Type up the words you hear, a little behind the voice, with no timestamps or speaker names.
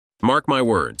Mark my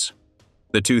words,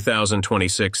 the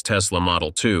 2026 Tesla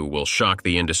Model 2 will shock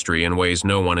the industry in ways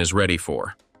no one is ready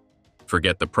for.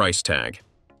 Forget the price tag.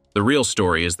 The real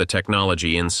story is the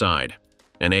technology inside,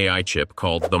 an AI chip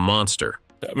called the Monster.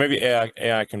 Maybe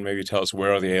AI can maybe tell us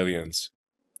where are the aliens,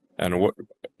 and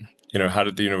how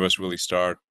did the universe really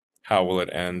start? How will it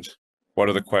end? What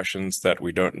are the questions that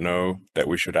we don't know that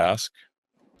we should ask?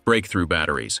 Breakthrough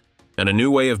batteries, and a new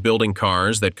way of building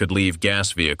cars that could leave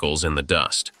gas vehicles in the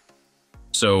dust.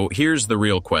 So here's the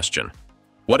real question.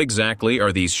 What exactly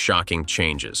are these shocking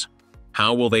changes?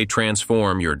 How will they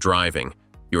transform your driving,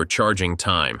 your charging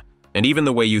time, and even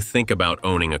the way you think about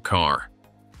owning a car?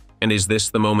 And is this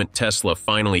the moment Tesla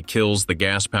finally kills the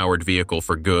gas-powered vehicle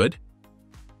for good?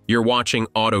 You're watching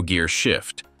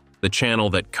AutoGearshift, the channel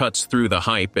that cuts through the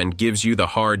hype and gives you the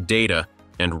hard data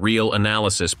and real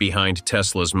analysis behind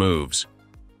Tesla's moves.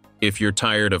 If you're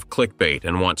tired of clickbait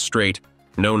and want straight,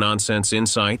 no-nonsense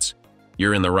insights,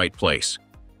 you're in the right place.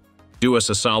 Do us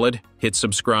a solid, hit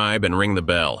subscribe and ring the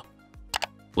bell.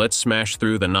 Let's smash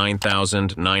through the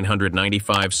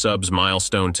 9,995 subs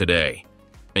milestone today,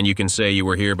 and you can say you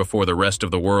were here before the rest of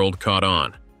the world caught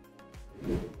on.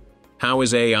 How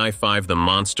is AI5 the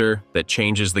monster that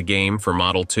changes the game for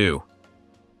Model 2?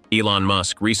 Elon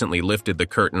Musk recently lifted the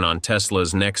curtain on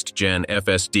Tesla's next-gen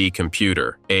FSD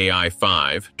computer,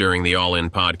 AI5, during the All In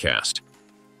podcast,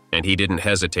 and he didn't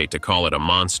hesitate to call it a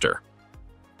monster.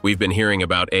 We've been hearing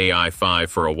about AI5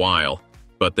 for a while,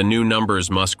 but the new numbers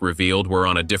Musk revealed were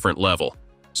on a different level,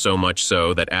 so much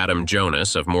so that Adam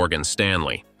Jonas of Morgan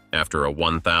Stanley, after a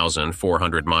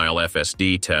 1,400-mile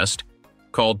FSD test,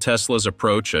 called Tesla's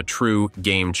approach a true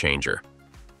game-changer.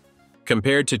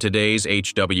 Compared to today's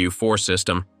HW4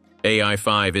 system,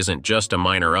 AI5 isn't just a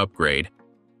minor upgrade,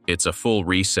 it's a full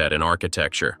reset in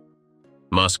architecture.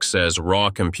 Musk says raw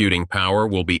computing power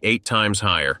will be 8 times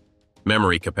higher,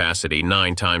 memory capacity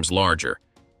 9 times larger,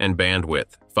 and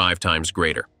bandwidth 5 times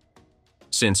greater.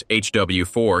 Since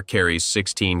HW4 carries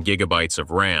 16 gigabytes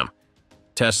of RAM,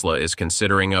 Tesla is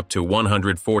considering up to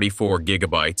 144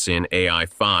 gigabytes in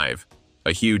AI5,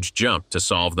 a huge jump to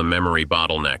solve the memory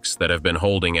bottlenecks that have been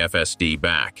holding FSD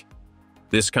back.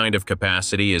 This kind of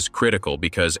capacity is critical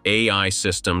because AI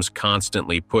systems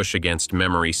constantly push against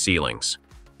memory ceilings,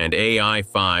 and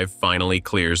AI5 finally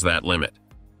clears that limit.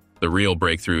 The real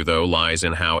breakthrough, though, lies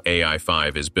in how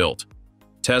AI5 is built.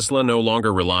 Tesla no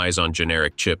longer relies on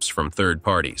generic chips from third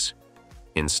parties.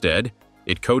 Instead,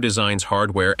 it co-designs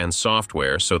hardware and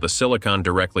software so the silicon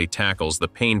directly tackles the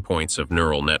pain points of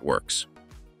neural networks.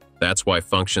 That's why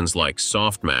functions like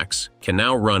softmax can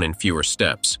now run in fewer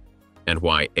steps, and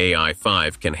why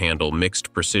AI5 can handle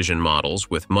mixed precision models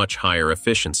with much higher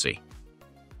efficiency.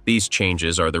 These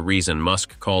changes are the reason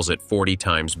Musk calls it 40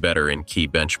 times better in key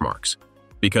benchmarks,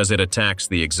 because it attacks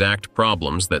the exact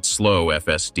problems that slow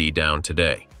FSD down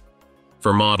today.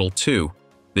 For Model 2,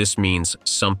 this means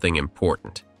something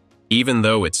important. Even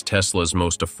though it's Tesla's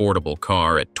most affordable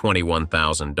car at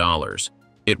 $21,000,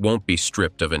 it won't be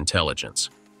stripped of intelligence.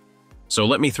 So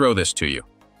let me throw this to you.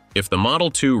 If the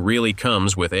Model 2 really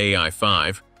comes with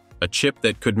AI5, a chip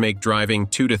that could make driving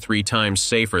 2 to 3 times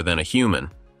safer than a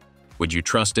human, would you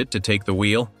trust it to take the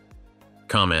wheel?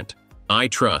 Comment, "I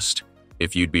trust,"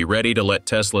 if you'd be ready to let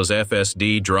Tesla's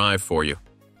FSD drive for you.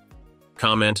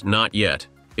 Comment, "Not yet,"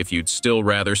 if you'd still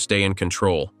rather stay in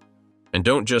control. And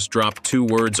don't just drop 2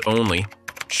 words only.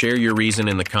 Share your reason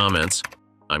in the comments.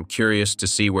 I'm curious to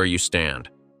see where you stand.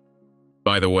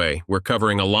 By the way, we're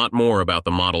covering a lot more about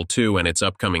the Model 2 and its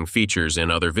upcoming features in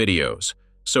other videos.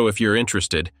 So if you're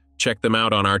interested, check them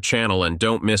out on our channel and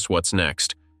don't miss what's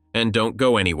next. And don't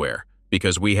go anywhere,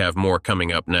 because we have more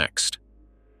coming up next.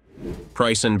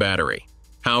 Price and battery.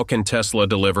 How can Tesla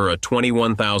deliver a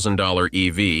 $21,000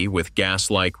 EV with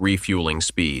gas-like refueling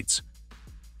speeds?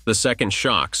 The second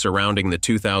shock surrounding the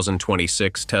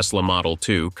 2026 Tesla Model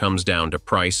 2 comes down to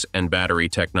price and battery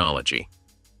technology.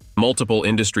 Multiple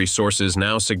industry sources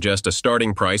now suggest a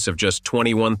starting price of just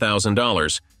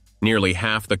 $21,000, nearly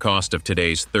half the cost of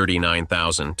today's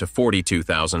 $39,000 to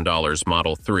 $42,000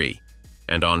 Model 3,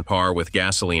 and on par with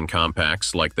gasoline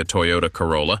compacts like the Toyota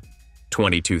Corolla,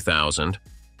 $22,000,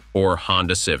 or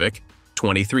Honda Civic,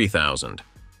 $23,000.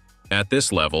 At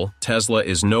this level, Tesla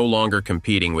is no longer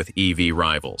competing with EV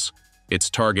rivals. It's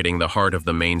targeting the heart of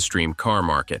the mainstream car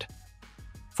market.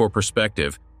 For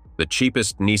perspective, the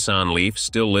cheapest Nissan Leaf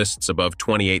still lists above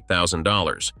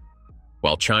 $28,000,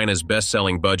 while China's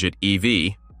best-selling budget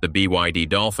EV, the BYD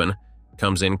Dolphin,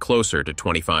 comes in closer to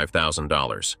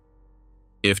 $25,000.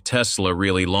 If Tesla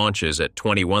really launches at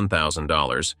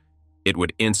 $21,000, it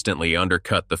would instantly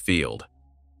undercut the field.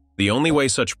 The only way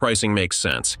such pricing makes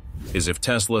sense is if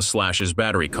Tesla slashes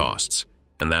battery costs,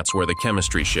 and that's where the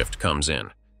chemistry shift comes in.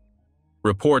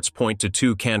 Reports point to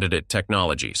two candidate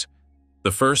technologies.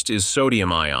 The first is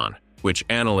sodium-ion, which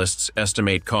analysts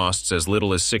estimate costs as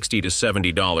little as $60 to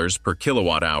 $70 per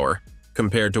kilowatt-hour,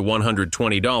 compared to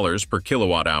 $120 per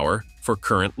kilowatt-hour for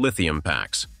current lithium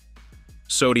packs.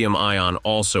 Sodium-ion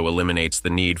also eliminates the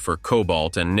need for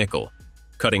cobalt and nickel,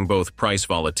 cutting both price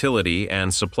volatility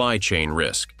and supply chain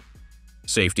risk.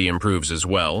 Safety improves as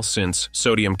well, since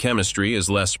sodium chemistry is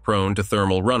less prone to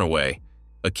thermal runaway,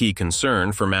 a key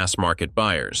concern for mass-market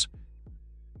buyers.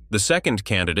 The second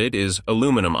candidate is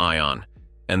aluminum-ion,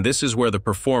 and this is where the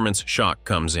performance shock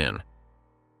comes in.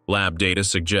 Lab data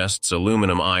suggests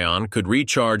aluminum-ion could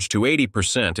recharge to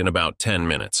 80% in about 10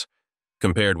 minutes,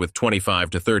 compared with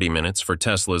 25 to 30 minutes for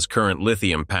Tesla's current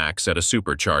lithium packs at a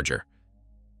supercharger.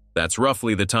 That's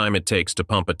roughly the time it takes to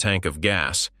pump a tank of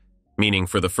gas, meaning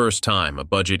for the first time a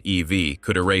budget EV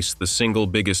could erase the single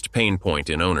biggest pain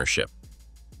point in ownership: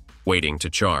 waiting to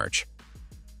charge.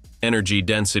 Energy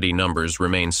density numbers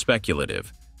remain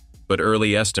speculative, but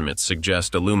early estimates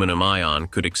suggest aluminum-ion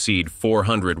could exceed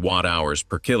 400 watt-hours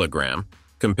per kilogram,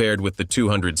 compared with the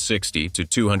 260 to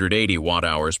 280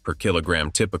 watt-hours per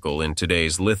kilogram typical in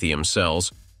today's lithium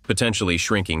cells, potentially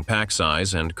shrinking pack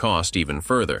size and cost even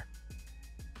further.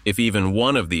 If even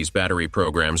one of these battery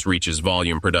programs reaches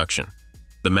volume production,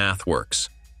 the math works.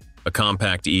 A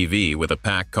compact EV with a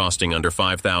pack costing under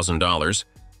 $5,000,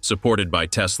 supported by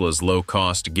Tesla's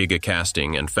low-cost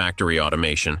gigacasting and factory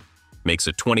automation, makes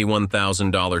a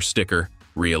 $21,000 sticker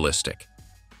realistic.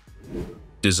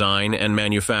 Design and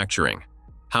manufacturing.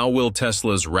 How will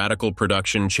Tesla's radical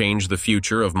production change the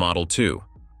future of Model 2?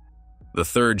 The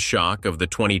third shock of the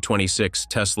 2026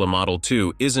 Tesla Model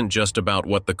 2 isn't just about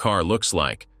what the car looks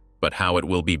like, but how it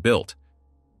will be built.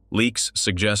 Leaks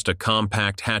suggest a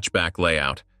compact hatchback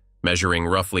layout, measuring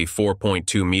roughly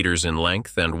 4.2 meters in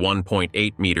length and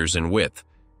 1.8 meters in width,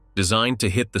 designed to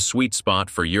hit the sweet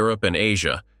spot for Europe and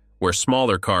Asia, where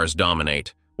smaller cars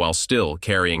dominate, while still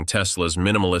carrying Tesla's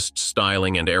minimalist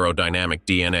styling and aerodynamic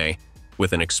DNA,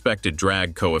 with an expected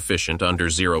drag coefficient under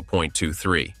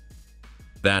 0.23.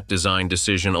 That design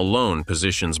decision alone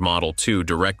positions Model 2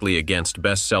 directly against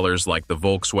bestsellers like the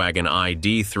Volkswagen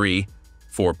ID.3,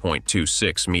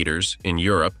 4.26 meters in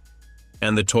Europe,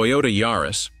 and the Toyota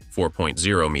Yaris,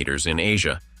 4.0 meters in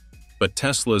Asia. But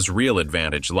Tesla's real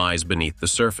advantage lies beneath the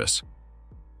surface.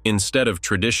 Instead of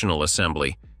traditional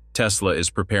assembly, Tesla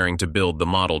is preparing to build the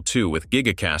Model 2 with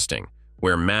gigacasting,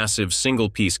 where massive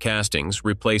single-piece castings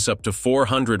replace up to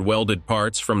 400 welded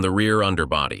parts from the rear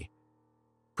underbody.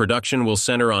 Production will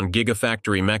center on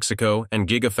Gigafactory Mexico and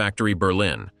Gigafactory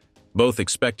Berlin, both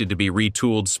expected to be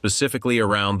retooled specifically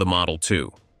around the Model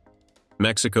 2.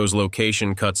 Mexico's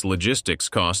location cuts logistics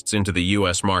costs into the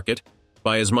U.S. market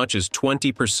by as much as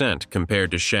 20%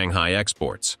 compared to Shanghai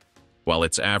exports, while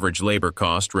its average labor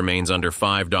cost remains under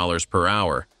 $5 per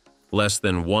hour, less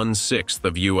than 1/6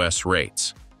 of U.S.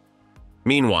 rates.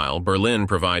 Meanwhile, Berlin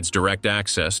provides direct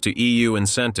access to EU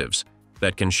incentives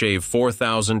that can shave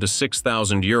 4,000 to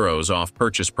 6,000 euros off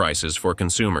purchase prices for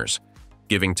consumers,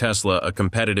 giving Tesla a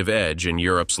competitive edge in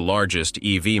Europe's largest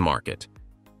EV market.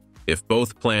 If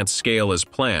both plants scale as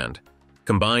planned,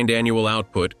 combined annual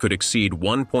output could exceed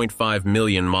 1.5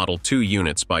 million Model 2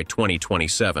 units by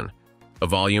 2027, a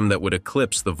volume that would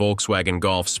eclipse the Volkswagen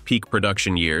Golf's peak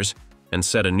production years and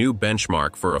set a new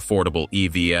benchmark for affordable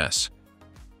EVs.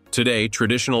 Today,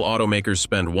 traditional automakers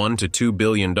spend $1 to $2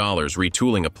 billion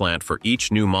retooling a plant for each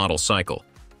new model cycle,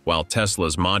 while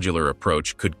Tesla's modular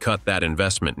approach could cut that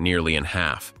investment nearly in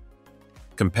half.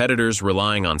 Competitors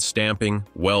relying on stamping,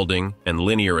 welding, and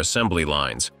linear assembly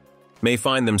lines may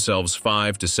find themselves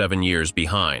 5 to 7 years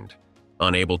behind,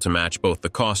 unable to match both the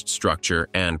cost structure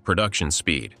and production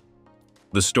speed.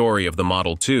 The story of the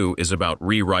Model 2 is about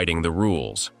rewriting the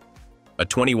rules. A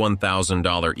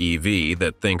 $21,000 EV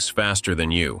that thinks faster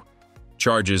than you,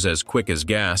 charges as quick as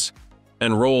gas,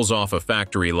 and rolls off a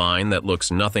factory line that looks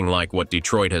nothing like what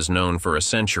Detroit has known for a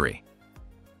century.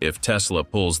 If Tesla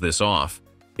pulls this off,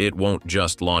 it won't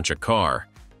just launch a car.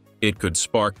 It could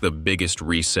spark the biggest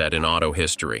reset in auto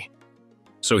history.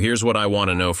 So here's what I want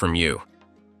to know from you.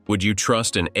 Would you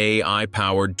trust an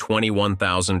AI-powered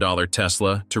 $21,000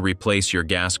 Tesla to replace your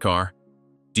gas car?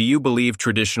 Do you believe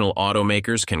traditional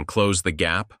automakers can close the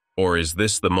gap, or is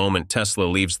this the moment Tesla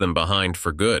leaves them behind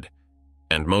for good?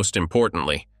 And most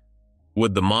importantly,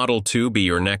 would the Model 2 be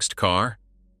your next car?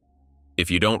 If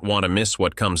you don't want to miss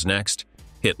what comes next,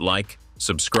 hit like,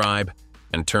 subscribe,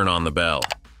 and turn on the bell.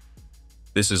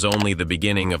 This is only the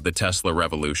beginning of the Tesla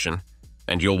revolution,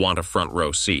 and you'll want a front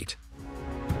row seat.